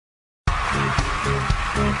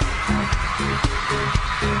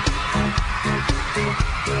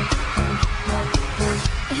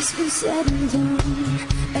It's been said and done.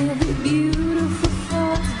 Every beautiful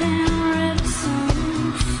falls down red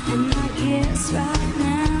sun. And I guess right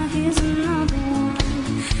now here's another one.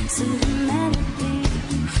 Silver melody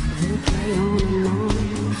will play on and on.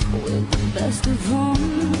 With the best of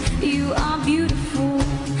them, you are beautiful,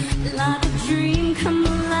 like a dream come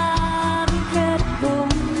alive, incredible.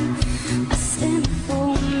 I stand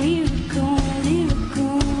for a miracle,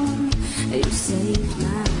 miracle. You saved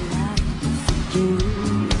my life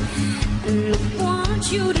again. And I want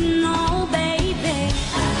you to know, baby,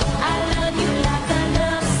 I love you like a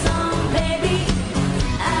love song, baby.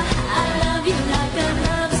 I love you like a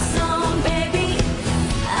love song, baby.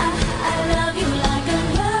 I love you like a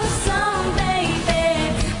love song, baby.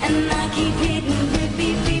 And I keep hitting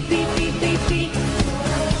repeat, beep, beep, beep, beep, beep.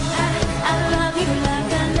 I love you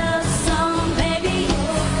like a love song, baby.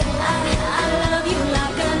 I love you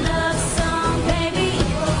like a love song, baby.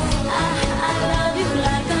 I love you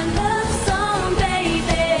like a love song,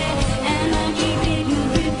 baby. And I keep hitting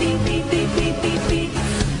repeat, beep, beep, beep, beep, beep.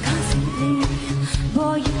 Constantly,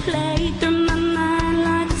 boy, you play through my mind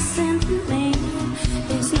like a symphony.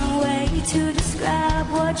 There's no way to describe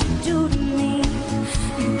what you do to me.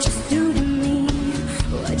 You just do to me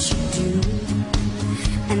what you do.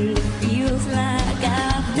 And it feels like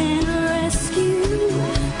I've been rescued.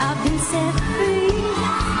 I've been set free.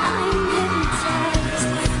 I'm hypnotized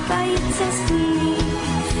by your destiny.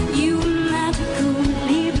 You are magical,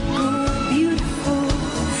 lyrical, beautiful.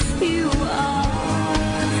 You are.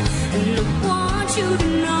 And I want you to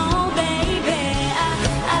know, baby,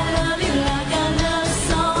 I love you like a love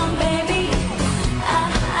song, baby.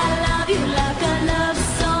 I love you like a love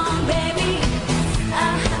song, baby.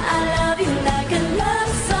 I love you like a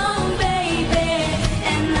love song, baby.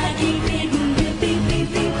 And I keep hitting beep, beep, beep,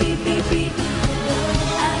 beep, beep, beep, beep.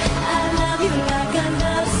 I love you like a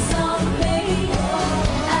love song, baby.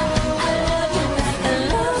 I love you like a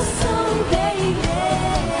love song, baby.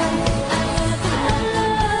 I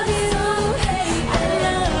love you, hey, I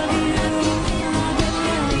love you.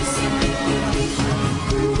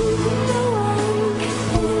 No one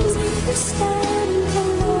cares for standing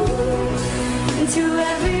alone. To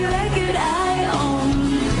every record I own,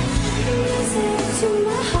 listen to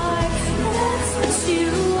my heart, that's what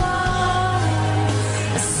you are.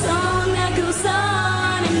 A song that goes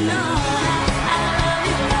on and on. I love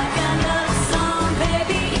you like a love song,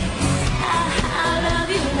 baby. I love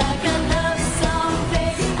you like a love song,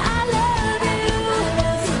 baby. I love you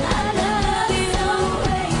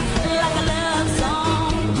like a love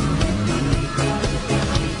song.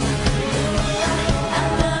 I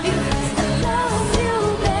love you,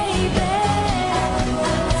 baby,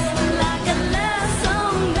 like a love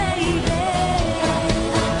song, baby.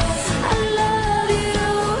 I love you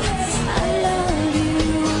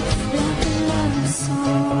like a love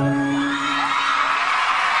song.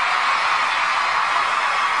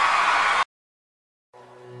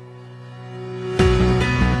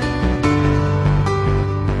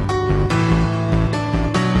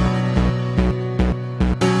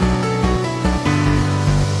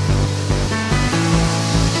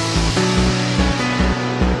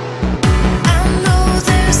 I know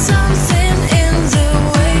there's something in the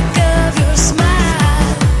wake of your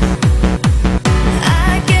smile.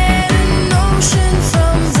 I get an notion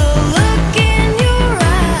from the look in your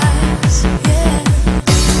eyes. Yeah,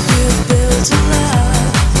 you've built a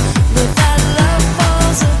love, but that love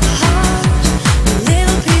falls apart. A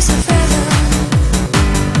little piece of heaven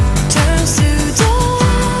turns to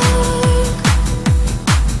dark.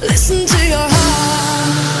 Listen to your heart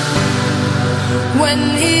when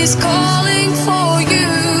he's calling for you.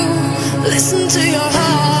 Listen to your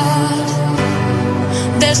heart.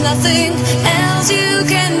 There's nothing else you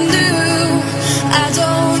can do. I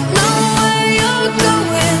don't know where you're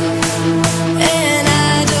going, and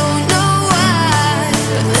I don't know why.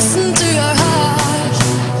 But listen to your heart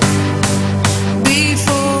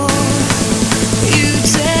before you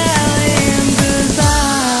tell him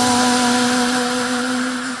goodbye.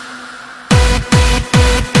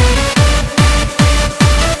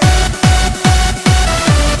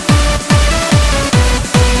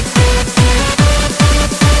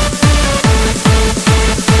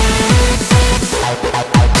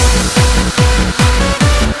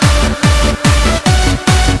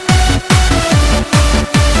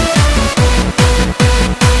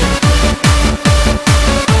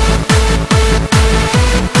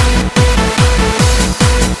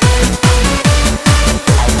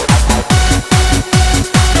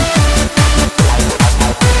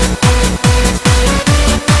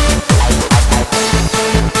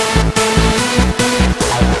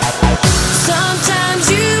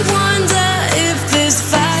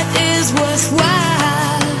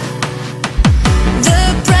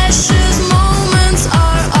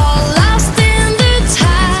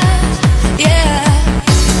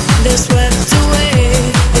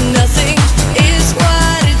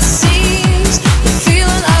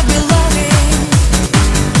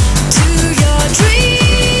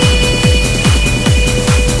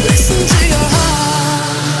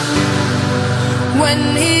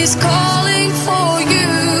 he's calling for you,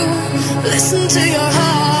 listen to your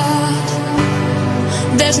heart.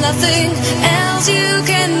 There's nothing else